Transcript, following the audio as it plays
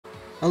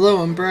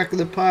Hello, I'm Brack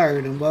the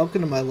Pirate, and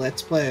welcome to my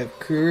Let's Play of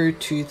Kuru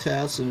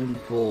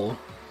 2004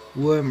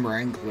 Worm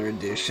Wrangler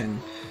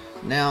Edition.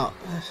 Now,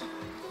 I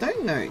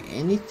don't know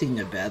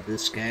anything about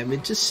this game.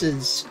 It just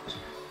says,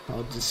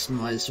 I'll just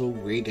might as well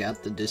read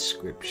out the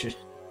description.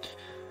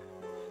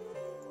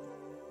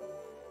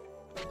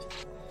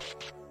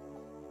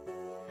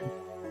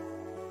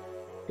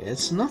 Yeah,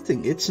 it's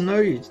nothing. It's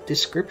no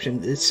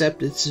description,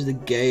 except it's the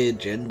gay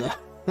agenda.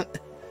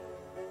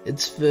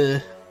 It's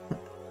for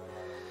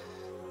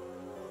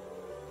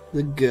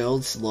the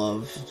Girls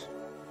Love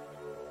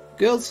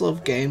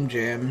Game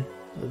Jam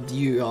of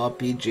you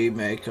RPG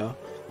Maker.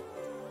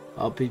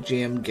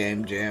 RPGM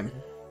Game Jam.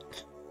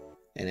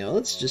 Anyway,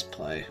 let's just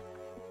play.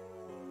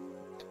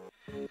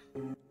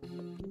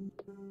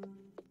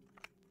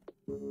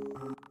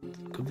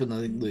 Good for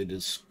nothing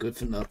looters. Good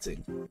for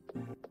nothing.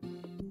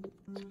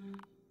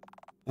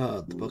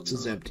 Ah, the box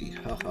is empty.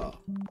 Haha.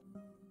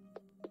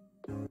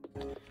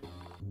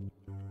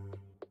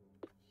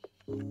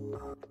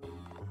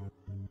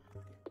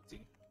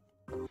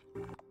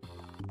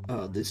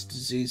 Oh, this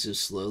disease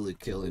is slowly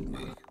killing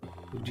me.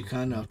 Would you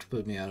kind enough to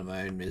put me out of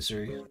my own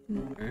misery?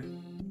 No.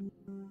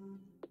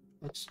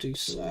 That's too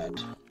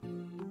sad.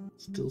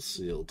 Still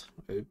sealed.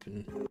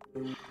 Open.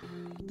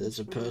 There's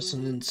a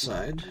person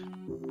inside.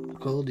 The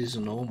qualities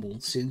are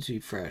normal. Seems to be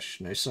fresh.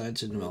 No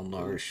signs of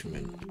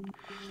malnourishment.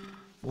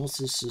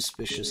 Also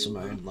suspicious of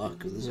my own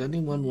luck. There's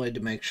only one way to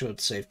make sure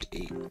it's safe to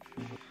eat.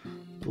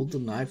 Pull the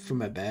knife from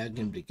my bag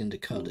and begin to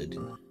cut it.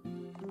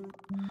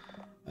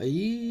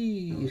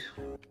 Aye.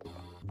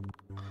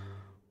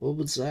 What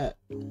was that?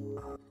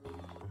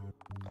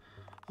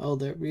 Oh,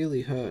 that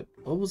really hurt.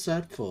 What was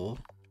that for?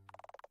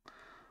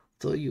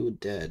 Thought you were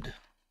dead.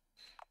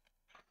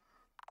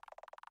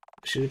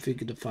 I should have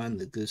figured to find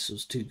that this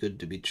was too good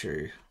to be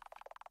true.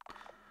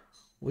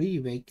 What are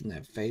you making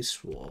that face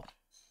for?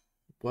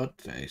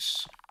 What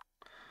face?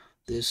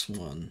 This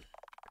one.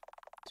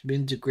 It's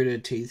been to grit her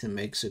teeth and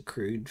makes a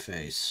crude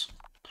face.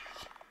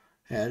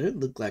 Hey, I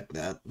don't look like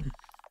that.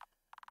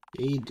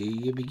 Yeah, you do.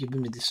 You've been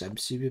giving me this I'm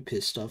super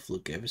pissed off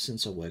look ever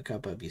since I woke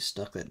up. Have you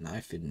stuck that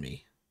knife in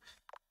me?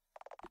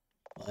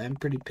 Well, I am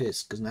pretty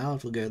pissed, because now I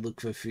have to go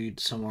look for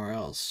food somewhere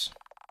else.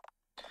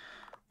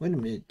 Wait a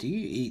minute, do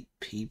you eat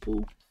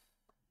people?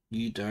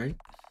 You don't?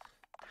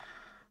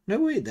 No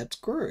way, that's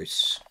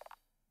gross.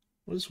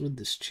 What is with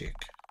this chick?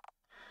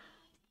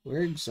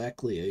 Where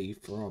exactly are you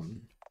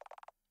from?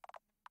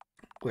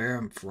 Where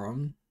I'm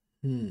from?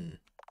 I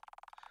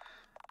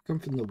come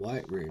from the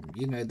White Room.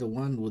 You know, the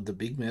one with the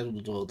big metal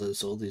door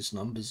that's all these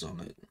numbers on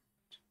it.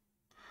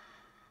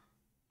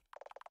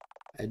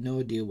 I had no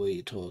idea what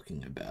you're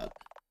talking about.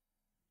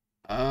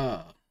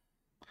 Ah.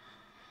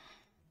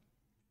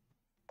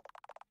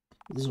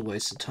 This is a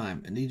waste of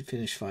time. I need to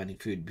finish finding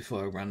food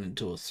before I run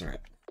into a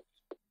threat.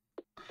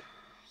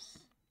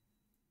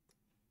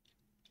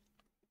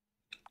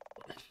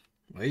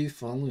 Why are you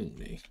following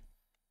me?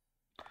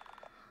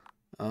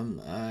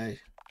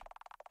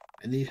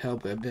 I need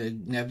help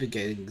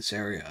navigating this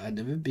area. I've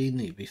never been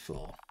here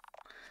before.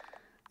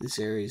 This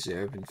area is an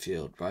open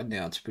field. Right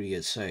now it's pretty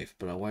safe,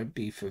 but I won't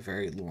be for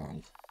very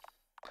long.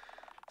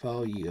 If I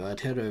were you,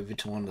 I'd head over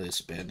to one of those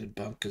abandoned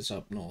bunkers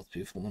up north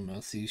before the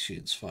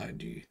Malthusians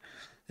find you.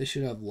 They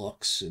should have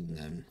locks in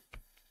them.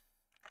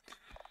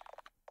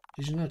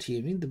 Did you not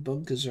hear me? The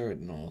bunkers are at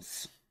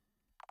north.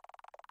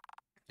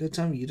 Don't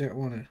tell me you don't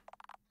want to...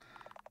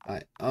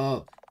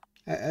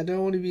 I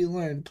don't want to be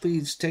alone.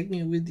 Please, take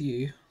me with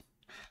you.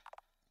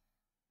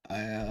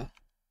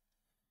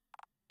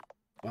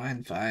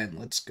 Fine,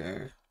 let's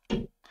go.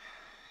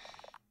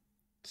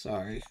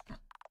 Sorry.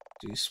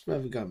 Jeez, what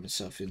have I got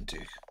myself into?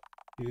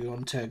 You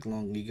won't tag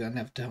along, you're gonna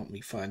have to help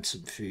me find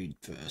some food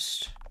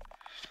first.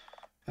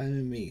 Fine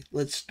with me,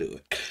 let's do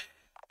it.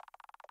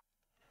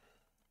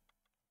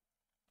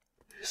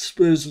 I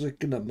suppose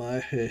looking at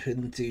my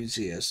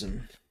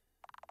enthusiasm.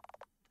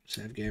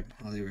 Save game,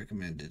 highly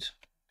recommended.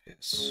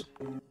 Yes.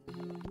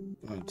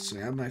 Bugs,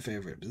 they are my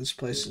favorite, but this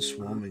place is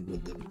swarming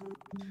with them.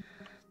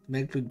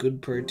 Make for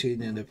good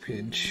protein in a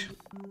pinch.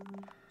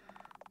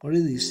 What are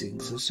these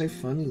things? They're so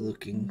funny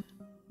looking.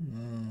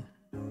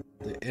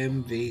 The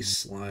MV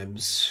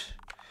slimes.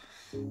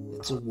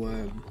 It's a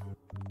worm.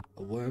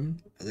 A worm?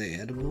 Are they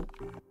edible?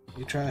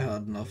 You try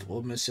hard enough,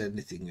 almost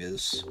anything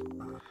is.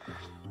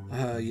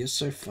 You're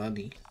so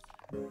funny.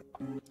 I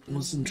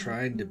wasn't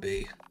trying to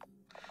be.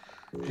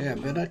 Yeah, I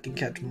bet I can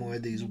catch more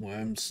of these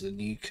worms than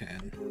you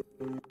can.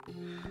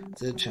 Is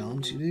that a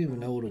challenge? You didn't even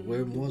know what a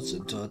worm was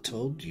until I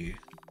told you.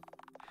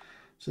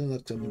 Sounds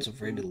like someone's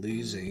afraid of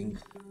losing.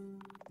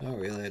 Not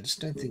really, I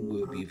just don't think we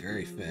would be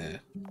very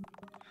fair.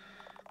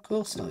 Of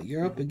course not,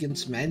 you're up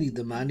against Manny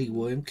the mighty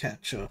worm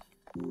catcher.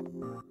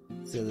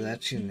 So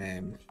that's your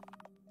name.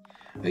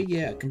 Oh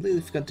yeah, I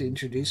completely forgot to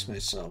introduce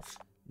myself.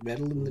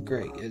 Madeline the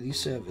Great, at your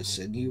service,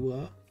 and you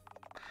are?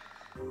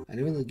 I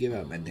don't really give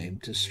out my name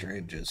to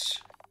strangers.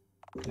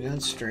 We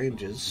aren't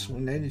strangers,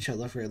 we've known each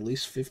other for at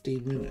least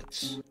 15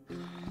 minutes.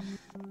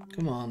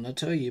 Come on, I'll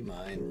tell you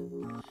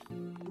mine.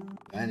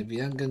 And if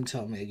you aren't gonna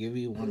tell me, I'll give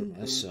you one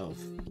myself.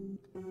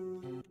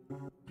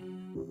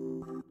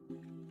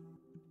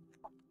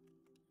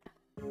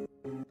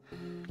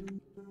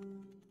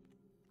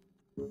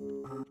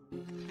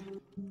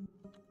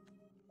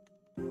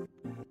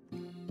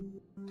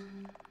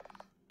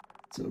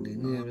 So the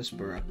name is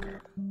Baraka.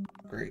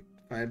 Great.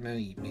 Find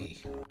me.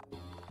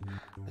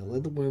 Now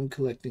let the worm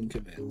collecting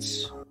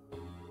commence.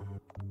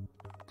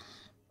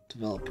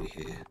 Developer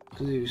here.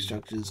 Because you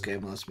structured this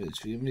game last minute,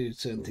 if you need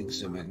certain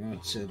things to make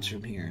more sense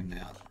from here and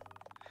now.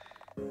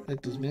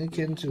 Like there's many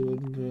cans to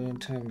one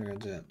time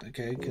runs out.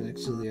 Okay,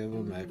 connects to the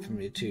other map from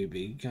your too, but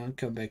you can't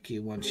come back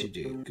here once you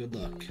do. Good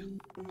luck.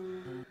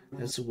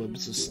 That's the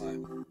webs of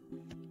slime.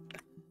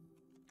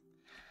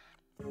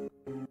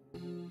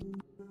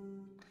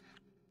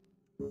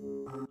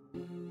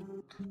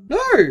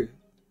 No!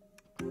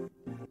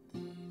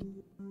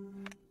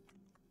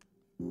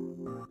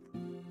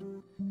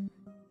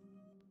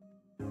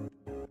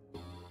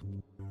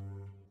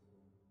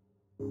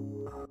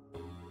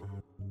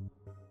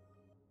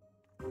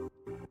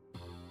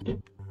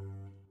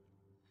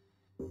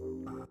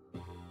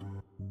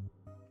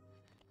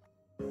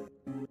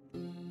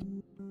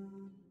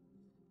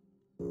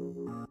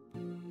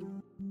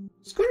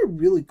 It's got a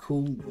really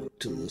cool look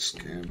to this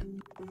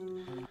game.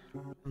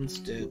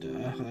 Instead,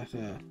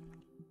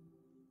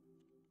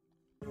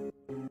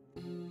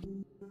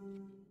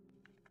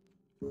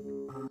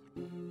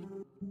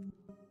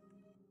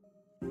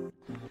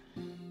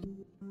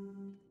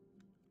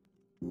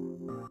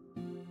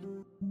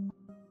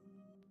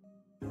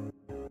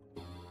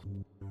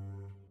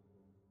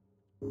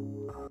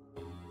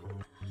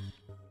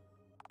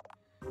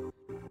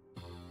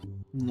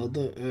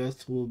 Another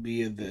Earth will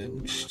be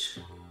avenged.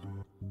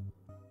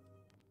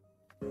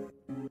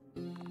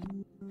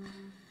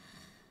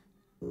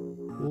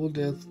 All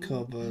death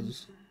covered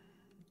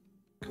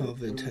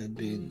had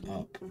been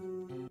up.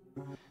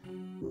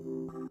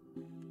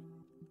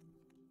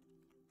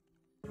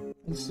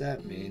 What's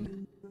that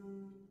mean?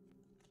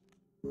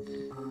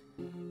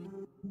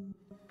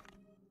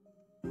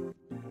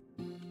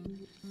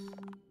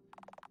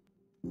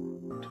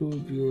 Two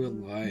of you are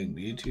lying.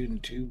 You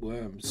two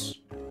worms.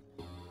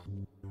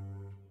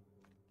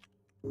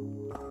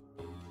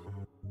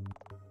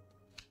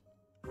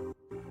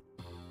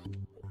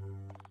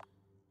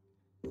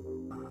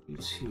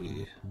 He's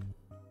here.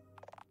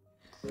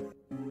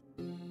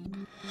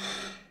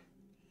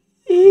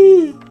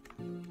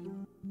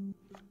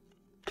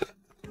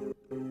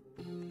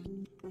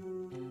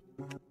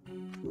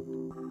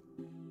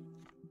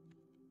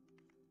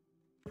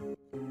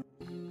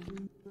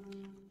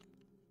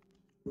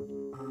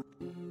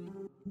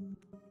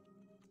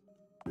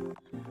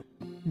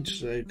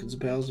 Interesting, because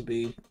the powers that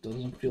be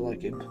doesn't feel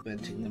like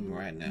implementing them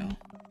right now.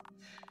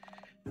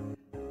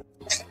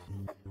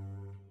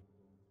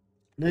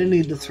 No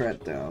need to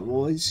threat though, I'm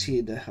always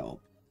here to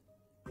help.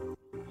 How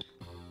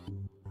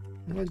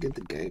do I get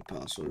the gate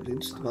password?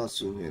 It's the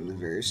password in the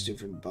various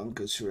different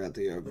bunkers throughout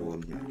the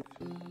overworld map.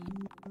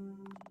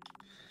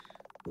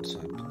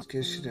 So, in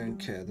case you don't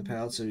care, the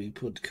powers that be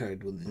put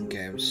code within the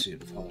game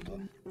suit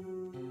folder.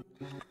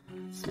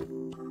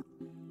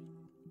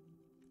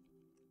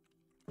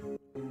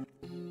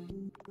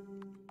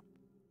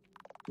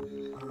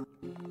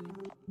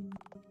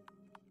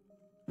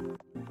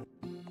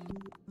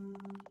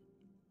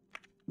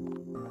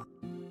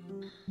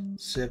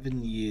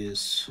 Seven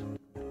years.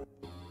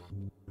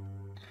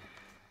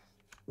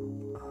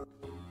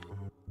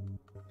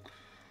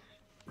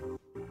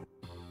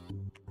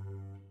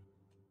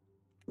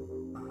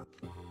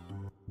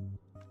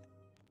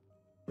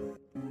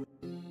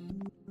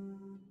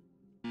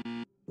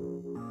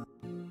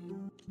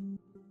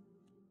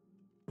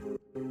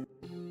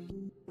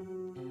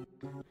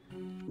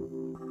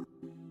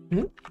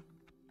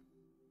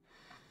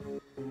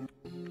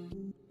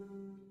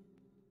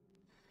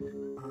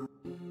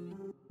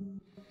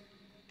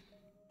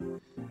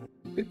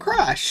 It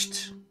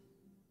crashed.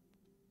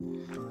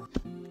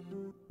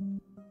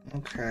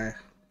 Okay.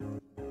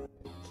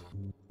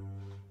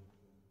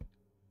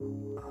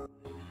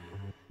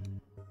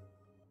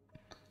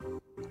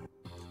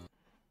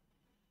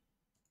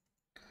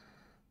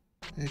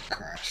 It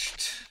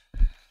crashed.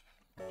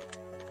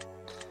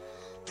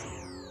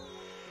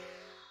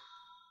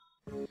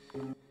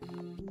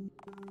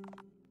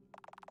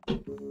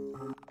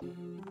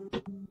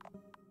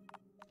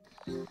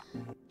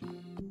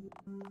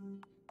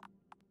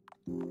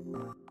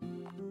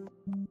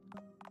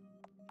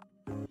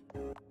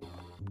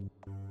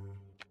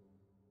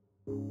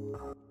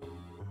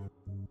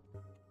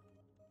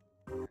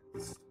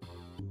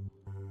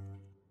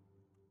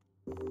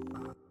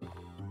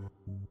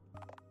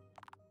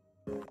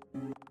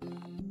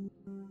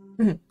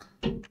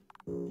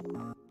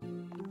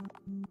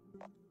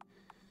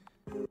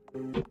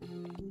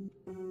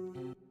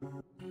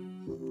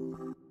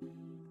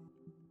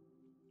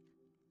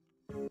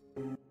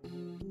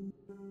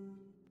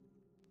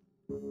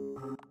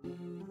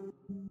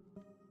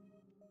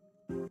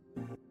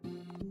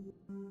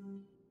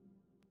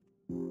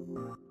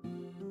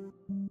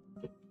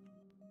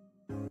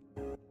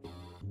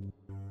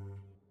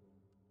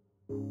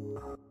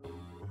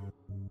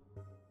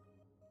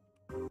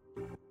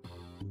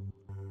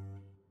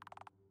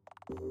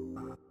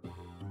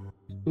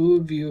 Who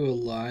of you are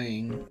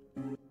lying?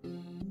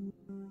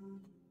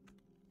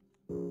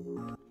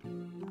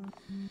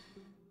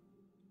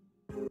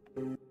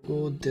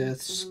 4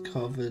 deaths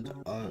covered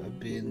are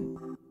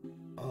being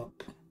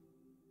up.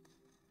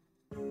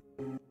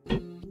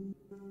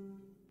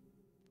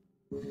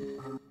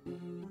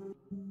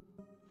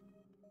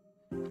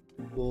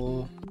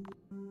 For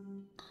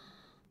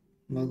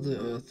Mother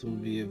Earth will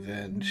be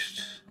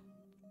avenged.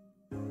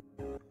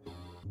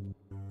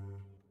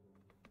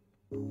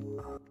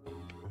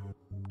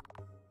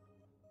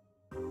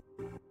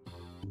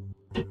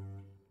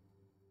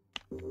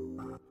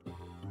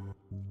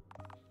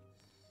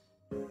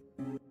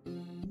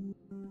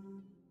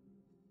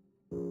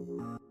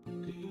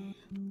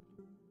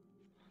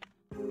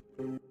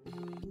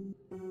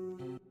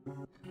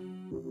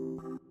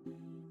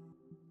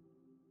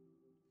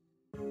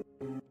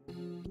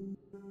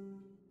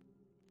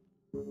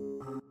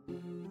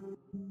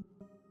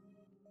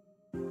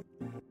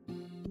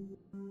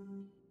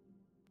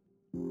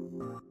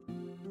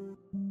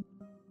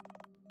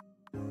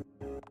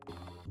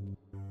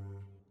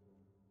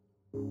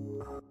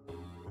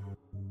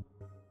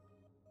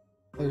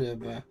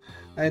 Whatever,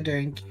 I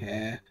don't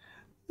care.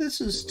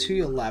 This is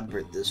too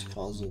elaborate, this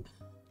puzzle.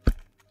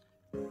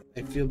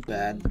 I feel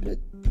bad, but...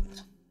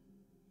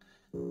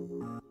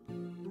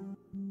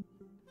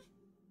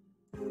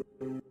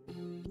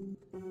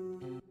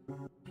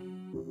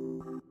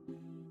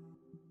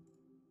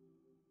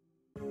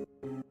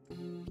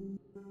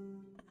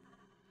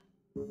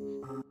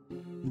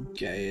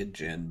 Gay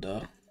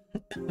agenda.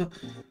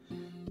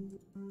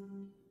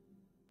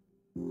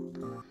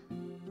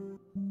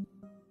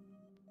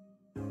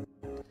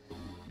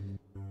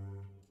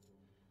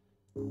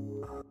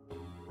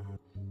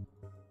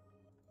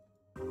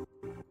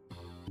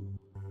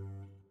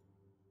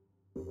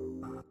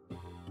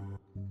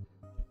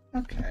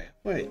 Okay,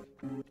 wait.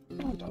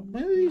 Hold on.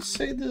 Where did he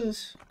say the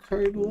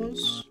code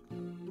was?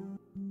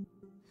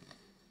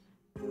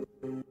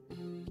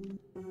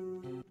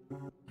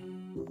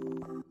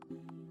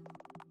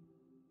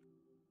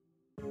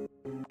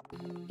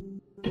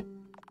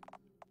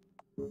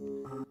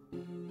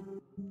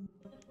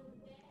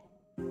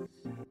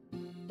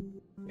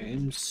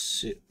 Game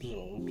zip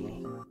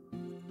folder.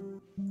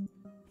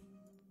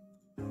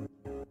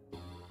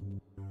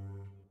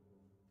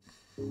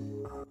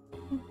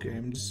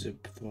 Game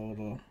zip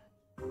folder.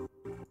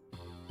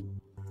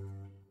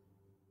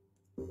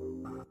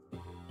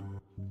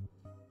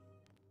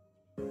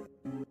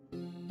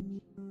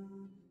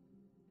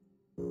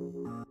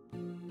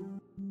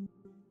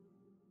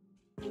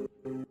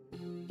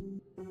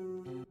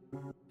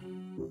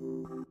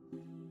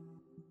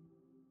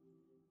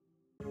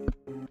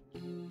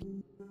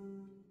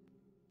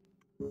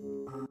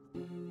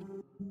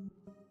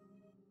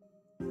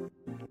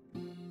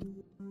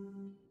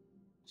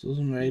 This was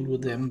made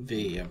with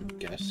MV, I'm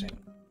guessing.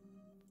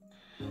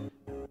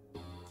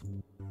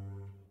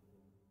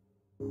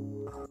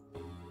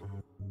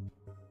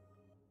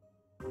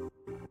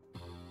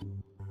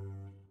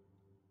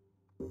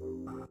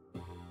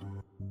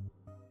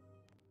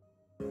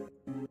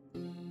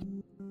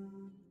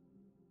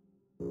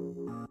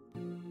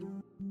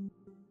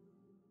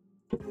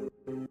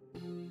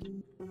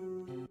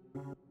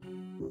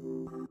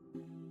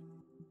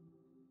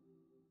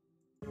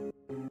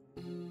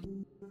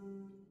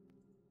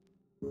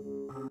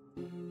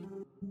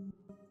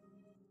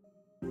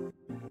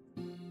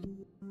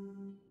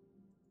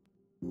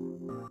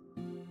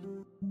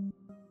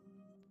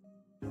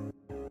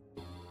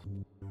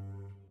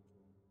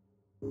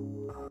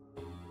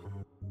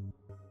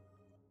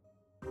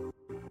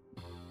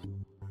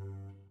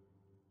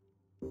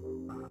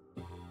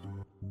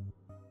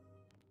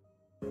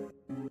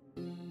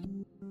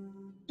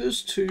 This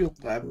is too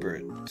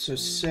elaborate. So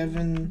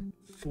 7,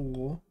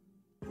 4,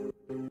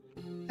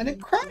 and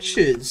it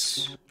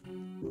crashes.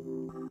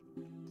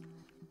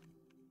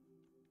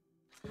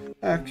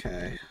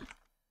 Okay.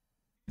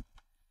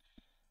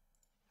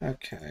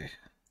 Okay.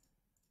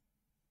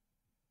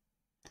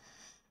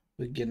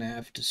 We're gonna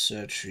have to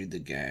search through the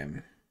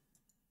game.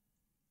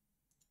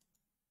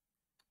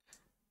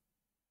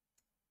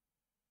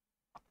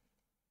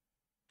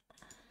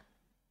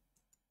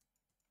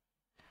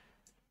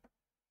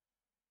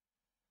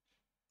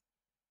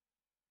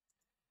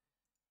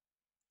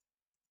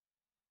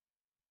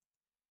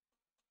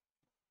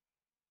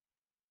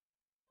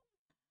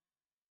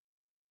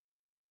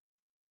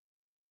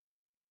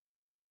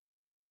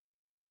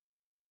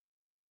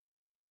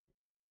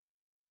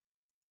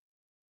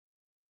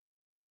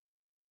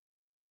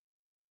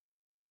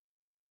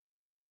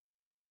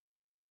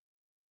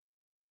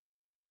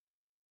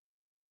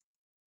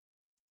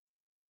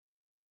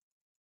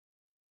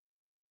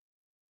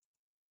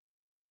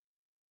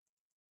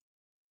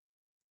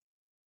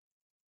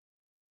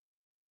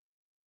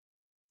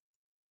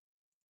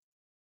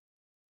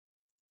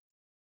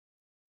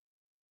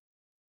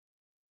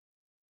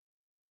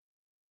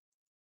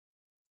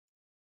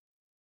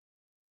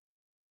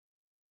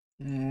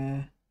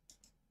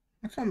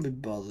 I can't be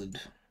bothered.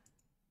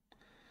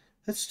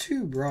 That's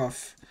too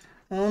rough.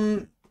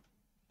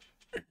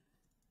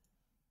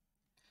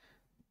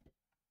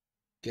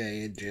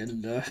 Gay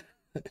agenda.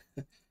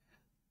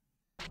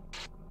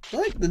 I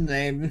like the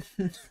name.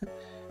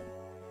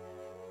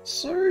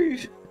 So,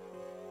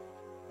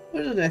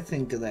 what did I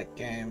think of that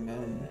game?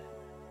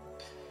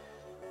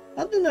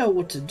 I don't know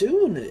what to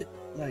do in it.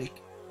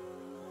 Like,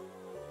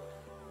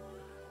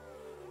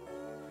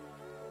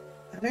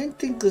 I don't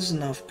think there's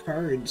enough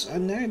cards. I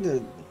know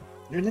that,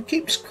 and it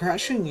keeps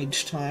crashing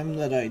each time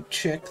that I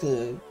check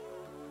the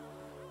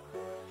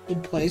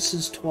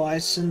places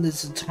twice, and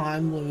there's a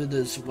time limit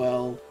as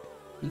well.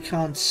 You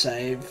can't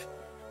save.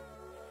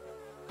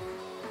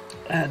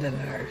 I don't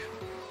know.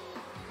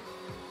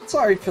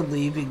 Sorry for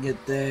leaving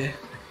it there,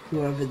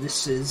 whoever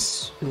this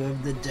is, whoever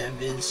the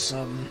dev is.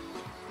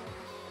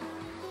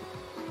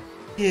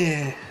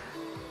 Yeah.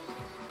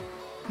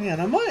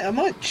 Man, I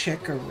might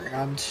check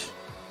around.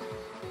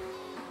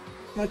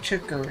 Might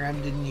check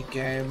around in your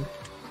game.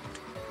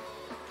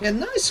 Yeah,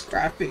 nice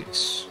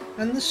graphics.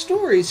 And the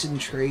story's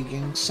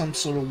intriguing. Some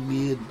sort of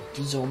weird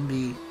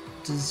zombie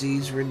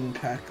disease-ridden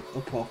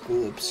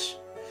apocalypse.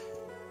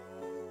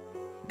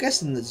 I'm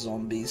guessing the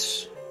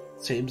zombies.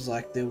 Seems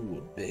like there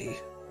would be.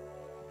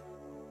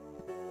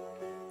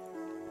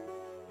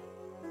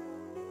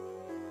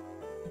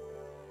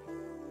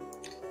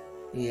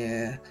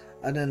 Yeah,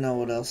 I don't know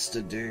what else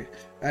to do.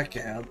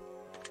 Okay,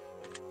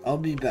 I'll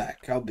be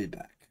back. I'll be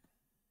back.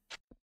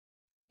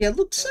 Yeah,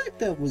 looks like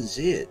that was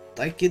it.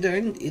 Like it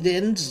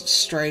ends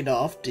straight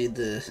after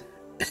the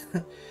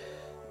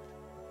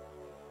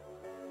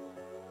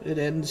it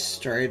ends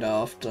straight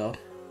after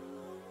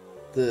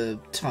the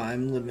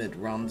time limit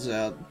runs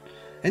out.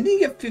 And you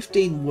get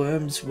 15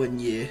 worms when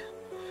you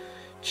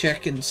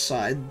check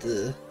inside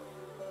the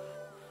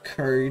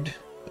coded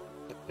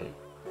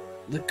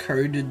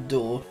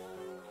door.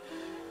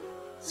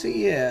 So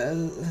yeah,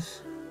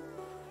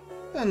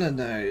 I don't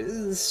know,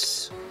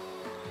 it's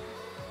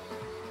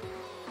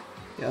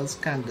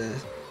kind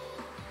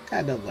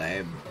of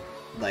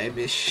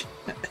lame-ish.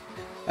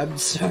 I'm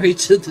sorry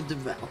to the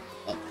developer.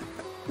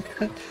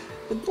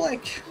 But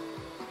like,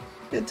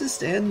 it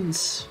just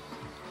ends.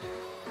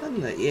 I don't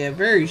know, yeah,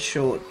 very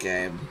short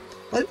game.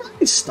 Like,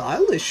 very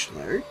stylish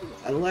though.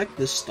 I like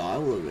the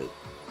style of it.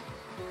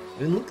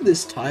 I mean, look at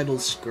this title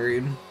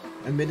screen.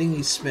 Admitting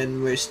you spend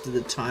most of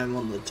the time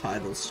on the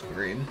title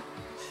screen.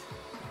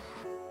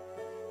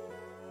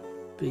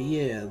 But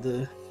yeah,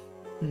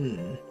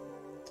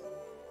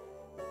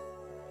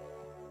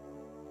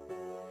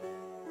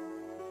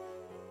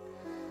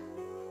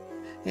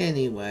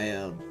 Anyway,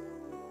 I'll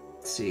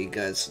see you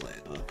guys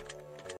later.